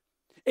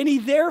 And he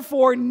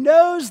therefore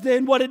knows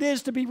then what it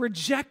is to be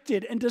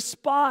rejected and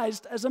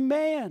despised as a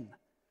man.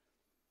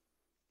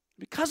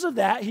 Because of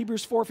that,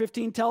 Hebrews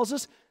 4:15 tells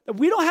us that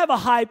we don't have a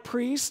high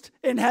priest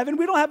in heaven.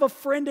 We don't have a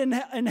friend in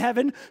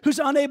heaven who's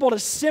unable to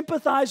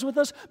sympathize with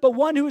us, but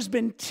one who has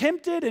been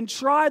tempted and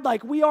tried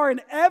like we are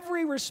in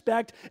every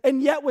respect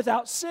and yet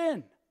without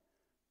sin.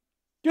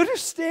 Do you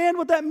understand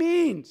what that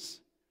means?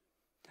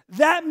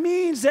 That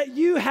means that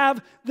you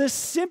have the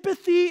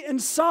sympathy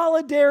and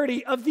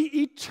solidarity of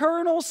the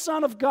eternal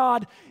Son of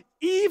God,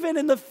 even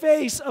in the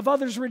face of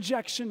others'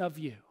 rejection of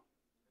you.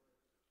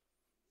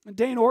 And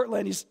Dane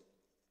Ortland, he's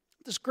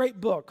this great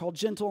book called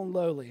Gentle and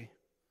Lowly.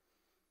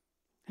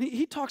 And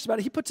he talks about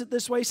it. He puts it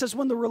this way. He says,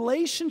 when the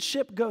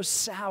relationship goes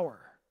sour,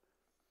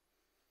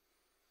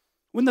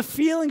 when the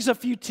feelings of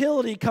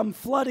futility come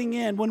flooding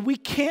in, when we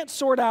can't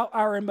sort out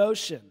our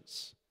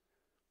emotions,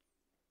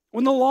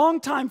 when the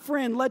longtime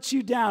friend lets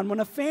you down,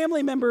 when a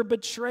family member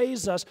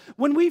betrays us,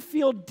 when we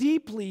feel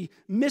deeply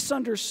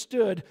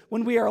misunderstood,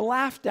 when we are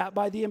laughed at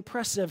by the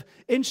impressive,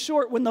 in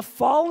short, when the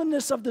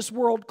fallenness of this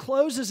world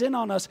closes in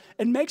on us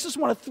and makes us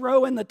want to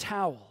throw in the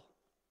towel,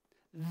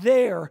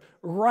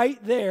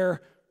 right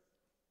there,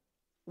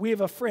 we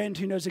have a friend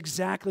who knows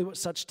exactly what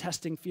such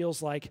testing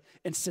feels like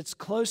and sits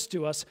close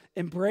to us,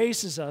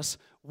 embraces us,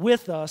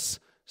 with us,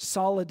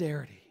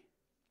 solidarity.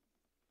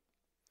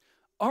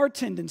 Our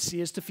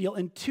tendency is to feel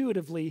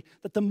intuitively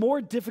that the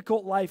more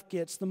difficult life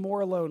gets, the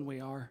more alone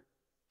we are.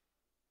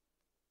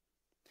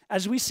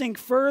 As we sink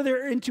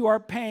further into our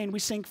pain, we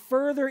sink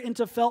further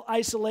into felt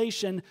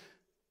isolation,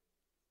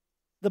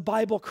 the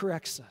Bible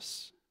corrects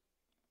us.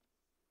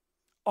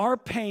 Our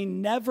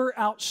pain never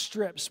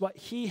outstrips what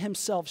he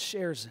himself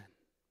shares in.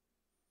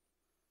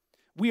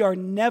 We are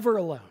never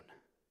alone.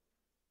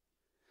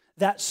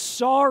 That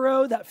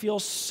sorrow that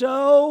feels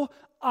so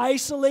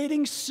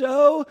isolating,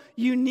 so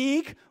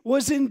unique,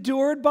 was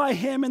endured by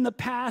him in the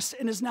past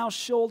and is now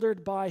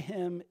shouldered by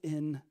him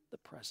in the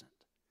present.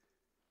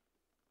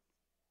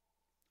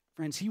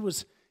 Friends, he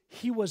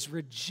was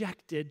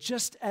rejected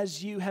just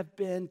as you have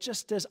been,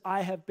 just as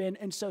I have been,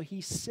 and so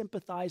he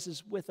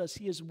sympathizes with us.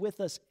 He is with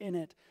us in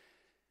it.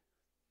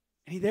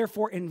 And he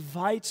therefore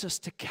invites us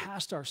to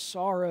cast our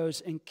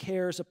sorrows and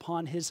cares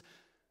upon his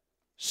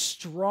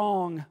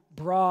strong,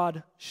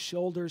 broad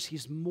shoulders.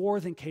 He's more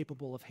than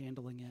capable of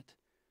handling it.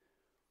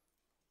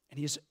 And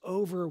he is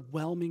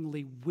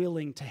overwhelmingly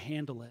willing to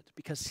handle it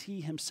because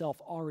he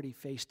himself already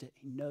faced it.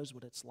 He knows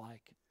what it's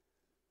like.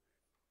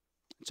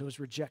 And so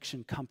his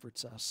rejection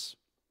comforts us.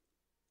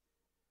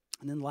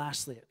 And then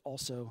lastly, it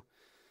also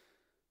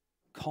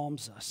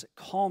calms us. It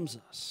calms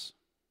us.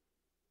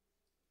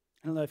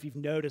 I don't know if you've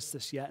noticed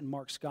this yet in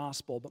Mark's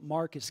gospel, but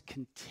Mark is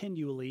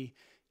continually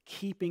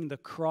keeping the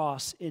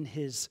cross in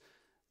his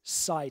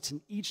sights.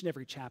 In each and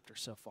every chapter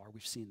so far,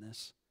 we've seen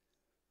this.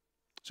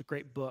 It's a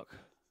great book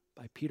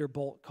by Peter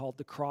Bolt called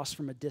The Cross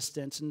from a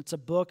Distance. And it's a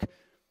book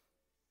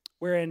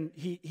wherein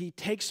he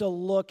takes a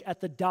look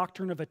at the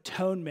doctrine of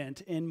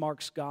atonement in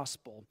Mark's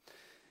gospel.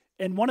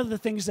 And one of the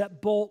things that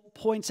Bolt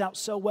points out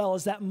so well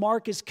is that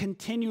Mark is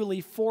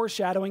continually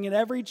foreshadowing in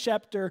every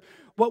chapter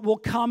what will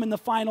come in the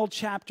final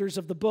chapters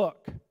of the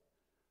book.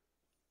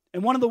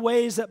 And one of the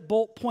ways that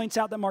Bolt points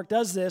out that Mark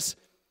does this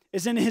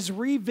is in his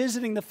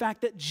revisiting the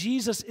fact that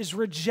Jesus is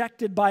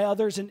rejected by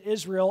others in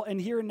Israel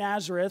and here in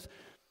Nazareth.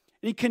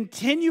 And he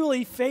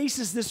continually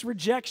faces this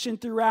rejection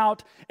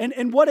throughout.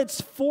 And what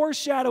it's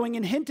foreshadowing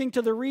and hinting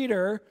to the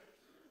reader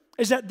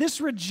is that this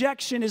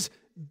rejection is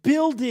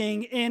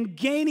building and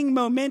gaining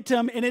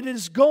momentum, and it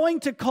is going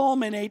to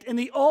culminate in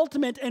the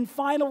ultimate and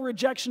final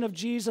rejection of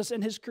Jesus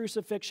and his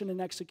crucifixion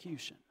and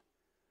execution.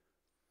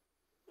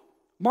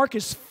 Mark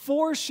is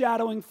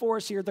foreshadowing for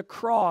us here the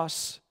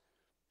cross,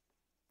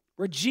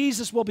 where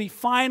Jesus will be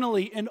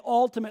finally and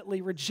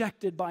ultimately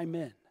rejected by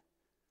men.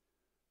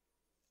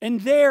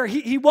 And there,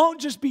 he won't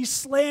just be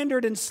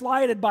slandered and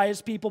slighted by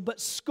his people, but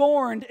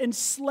scorned and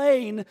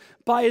slain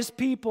by his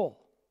people.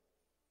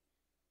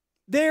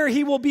 There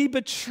he will be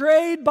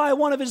betrayed by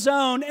one of his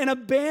own and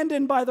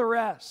abandoned by the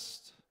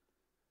rest.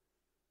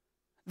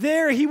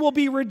 There he will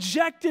be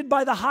rejected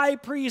by the high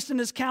priest and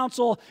his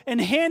council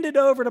and handed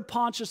over to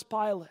Pontius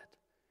Pilate.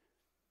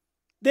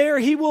 There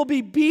he will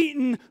be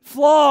beaten,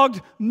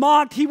 flogged,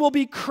 mocked. He will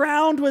be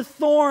crowned with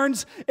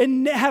thorns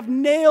and have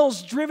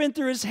nails driven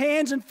through his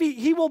hands and feet.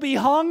 He will be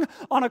hung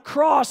on a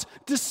cross,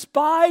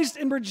 despised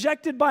and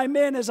rejected by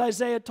men, as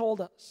Isaiah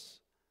told us.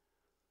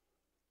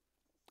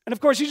 And of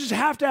course, you just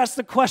have to ask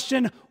the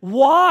question,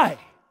 why?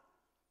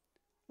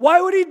 Why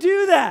would he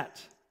do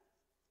that?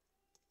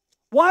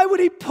 Why would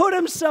he put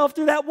himself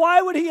through that?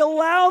 Why would he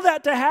allow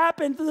that to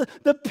happen?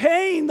 The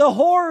pain, the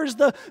horrors,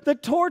 the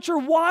torture.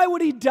 Why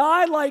would he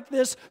die like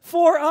this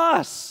for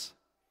us?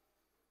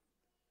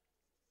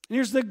 And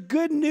here's the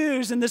good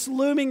news in this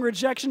looming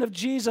rejection of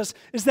Jesus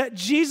is that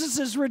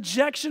Jesus'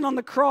 rejection on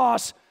the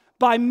cross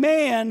by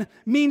man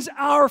means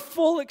our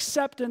full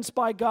acceptance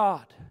by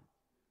God.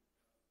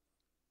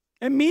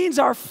 It means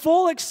our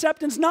full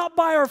acceptance not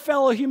by our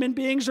fellow human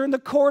beings or in the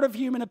court of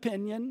human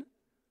opinion,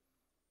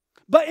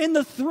 but in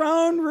the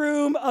throne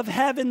room of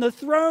heaven, the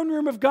throne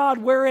room of God,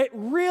 where it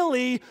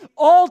really,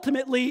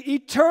 ultimately,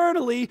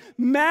 eternally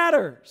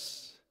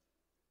matters.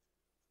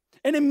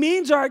 And it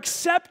means our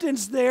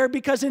acceptance there,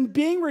 because in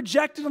being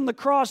rejected on the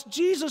cross,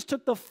 Jesus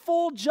took the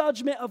full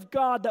judgment of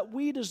God that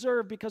we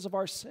deserve because of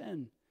our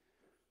sin.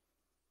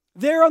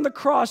 There on the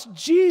cross,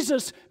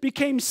 Jesus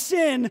became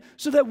sin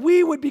so that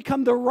we would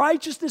become the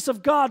righteousness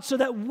of God, so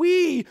that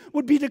we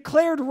would be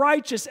declared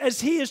righteous as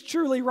He is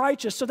truly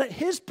righteous, so that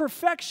His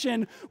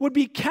perfection would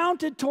be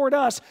counted toward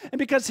us. And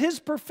because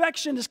His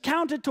perfection is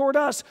counted toward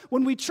us,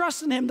 when we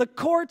trust in Him, the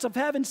courts of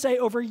heaven say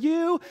over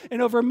you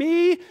and over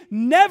me,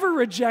 never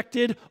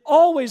rejected,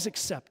 always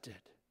accepted.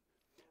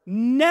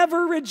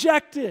 Never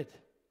rejected,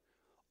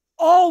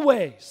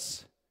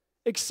 always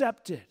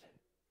accepted.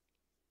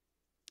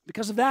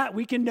 Because of that,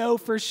 we can know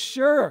for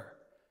sure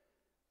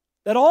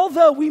that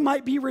although we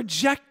might be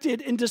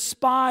rejected and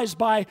despised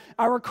by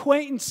our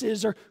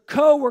acquaintances or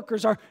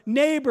coworkers, our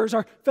neighbors,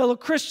 our fellow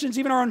Christians,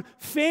 even our own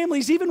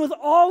families, even with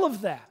all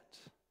of that,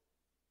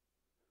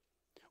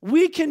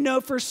 we can know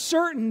for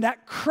certain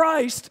that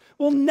Christ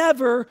will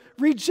never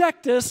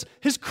reject us.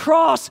 His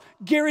cross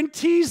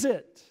guarantees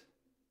it.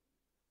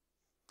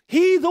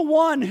 He, the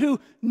one who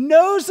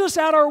knows us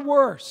at our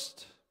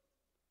worst,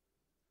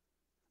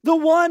 the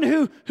one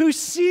who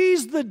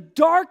sees the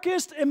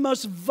darkest and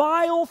most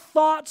vile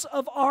thoughts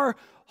of our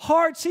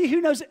hearts. He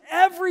who knows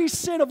every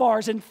sin of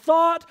ours in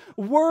thought,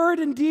 word,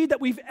 and deed that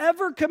we've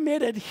ever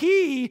committed.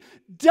 He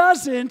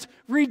doesn't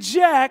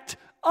reject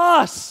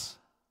us.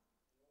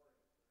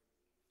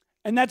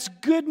 And that's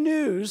good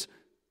news,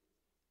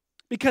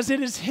 because it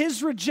is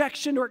His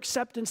rejection or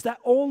acceptance that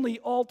only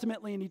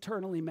ultimately and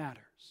eternally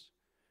matters.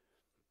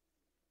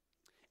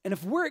 And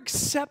if we're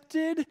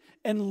accepted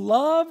and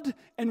loved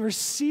and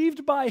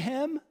received by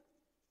Him,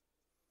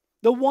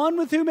 the one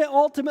with whom it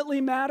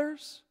ultimately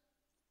matters,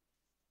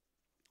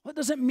 what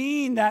does it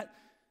mean that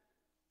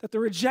the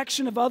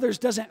rejection of others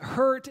doesn't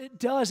hurt? It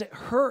does, it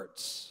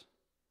hurts.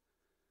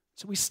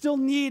 So we still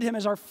need Him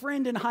as our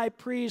friend and high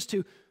priest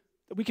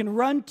that we can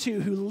run to,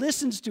 who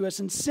listens to us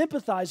and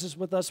sympathizes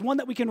with us, one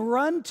that we can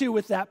run to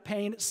with that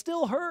pain. It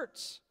still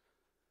hurts.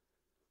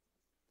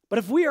 But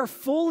if we are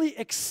fully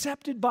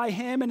accepted by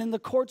Him and in the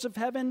courts of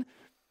heaven,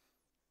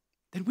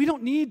 then we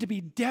don't need to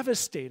be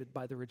devastated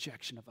by the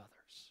rejection of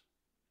others.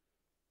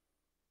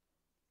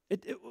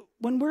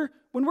 When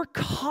we're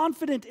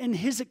confident in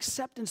His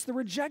acceptance, the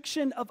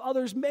rejection of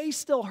others may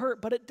still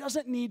hurt, but it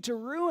doesn't need to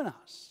ruin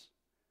us.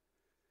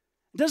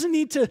 It doesn't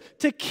need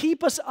to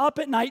keep us up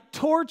at night,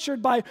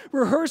 tortured by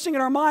rehearsing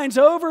in our minds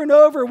over and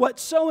over what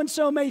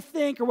so-and-so may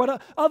think or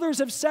what others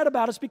have said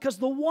about us, because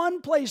the one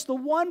place, the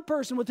one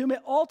person with whom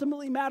it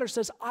ultimately matters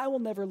says, I will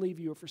never leave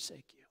you or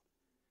forsake you.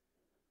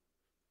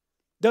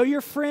 Though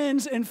your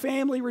friends and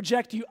family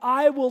reject you,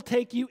 I will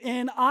take you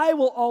in. I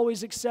will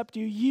always accept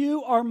you.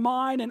 You are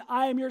mine and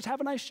I am yours.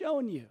 Haven't I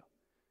shown you?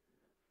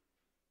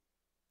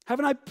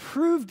 Haven't I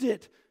proved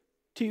it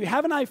to you?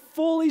 Haven't I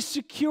fully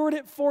secured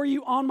it for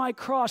you on my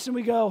cross? And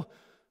we go,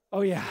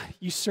 oh yeah,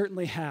 you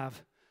certainly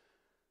have.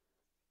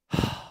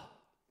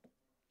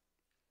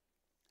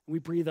 We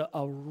breathe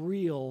a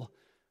real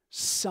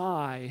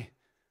sigh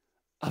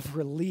of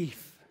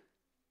relief.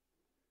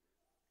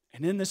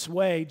 And in this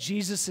way,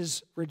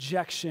 Jesus'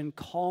 rejection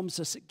calms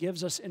us. It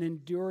gives us an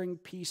enduring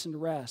peace and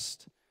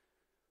rest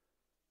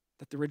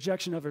that the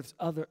rejection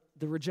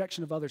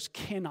of others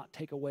cannot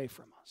take away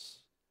from us.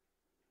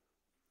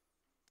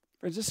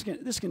 Friends,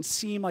 this can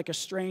seem like a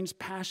strange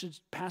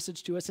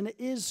passage to us, and it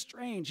is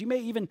strange. You may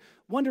even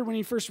wonder when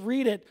you first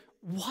read it,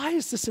 why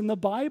is this in the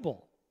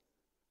Bible?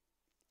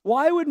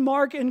 Why would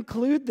Mark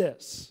include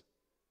this?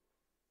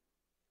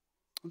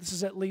 Well, this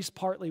is at least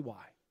partly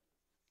why.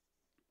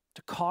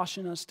 To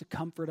caution us, to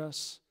comfort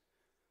us,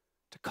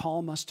 to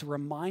calm us, to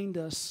remind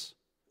us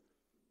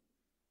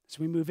as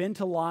we move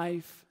into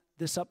life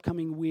this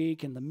upcoming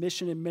week and the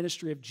mission and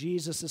ministry of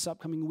Jesus this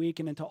upcoming week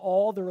and into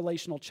all the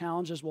relational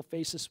challenges we'll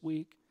face this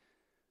week,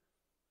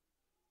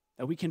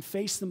 that we can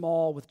face them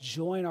all with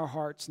joy in our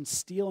hearts and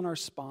steel in our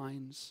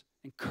spines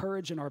and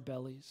courage in our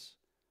bellies.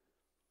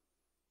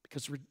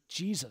 Because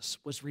Jesus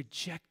was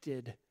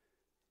rejected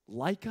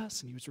like us,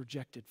 and He was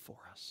rejected for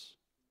us.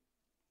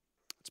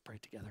 Let's pray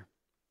together.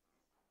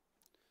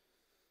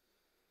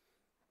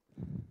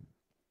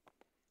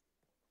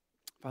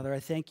 Father, I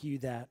thank You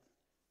that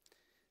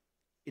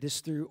it is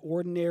through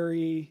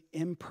ordinary,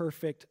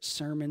 imperfect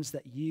sermons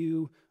that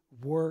You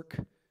work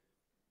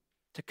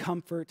to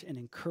comfort and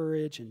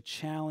encourage and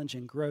challenge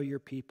and grow Your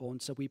people.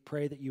 And so we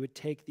pray that You would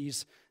take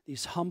these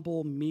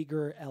humble,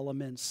 meager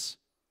elements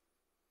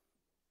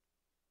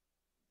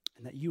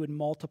and that You would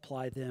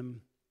multiply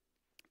them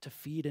to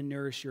feed and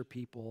nourish Your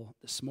people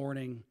this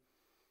morning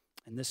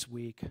and this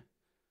week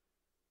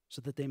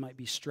so that they might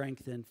be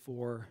strengthened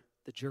for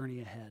the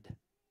journey ahead.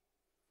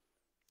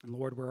 And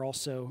Lord, we're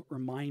also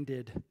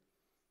reminded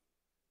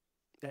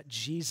that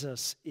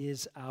Jesus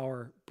is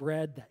our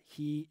bread, that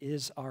He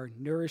is our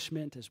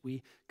nourishment as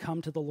we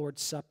come to the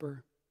Lord's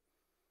Supper.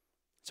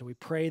 So we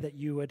pray that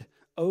You would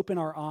open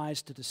our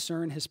eyes to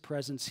discern His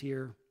presence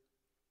here,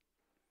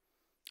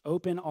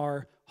 Open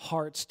our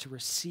hearts to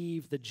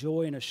receive the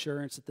joy and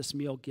assurance that this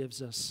meal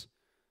gives us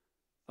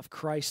of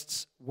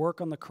Christ's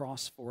work on the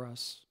cross for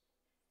us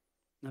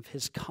and of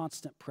his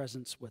constant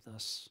presence with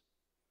us.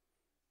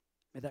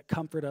 May that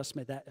comfort us,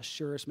 may that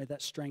assure us, may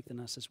that strengthen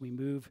us as we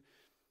move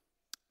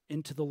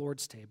into the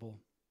Lord's table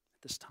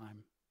at this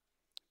time.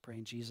 I pray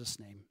in Jesus'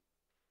 name.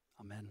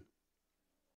 Amen.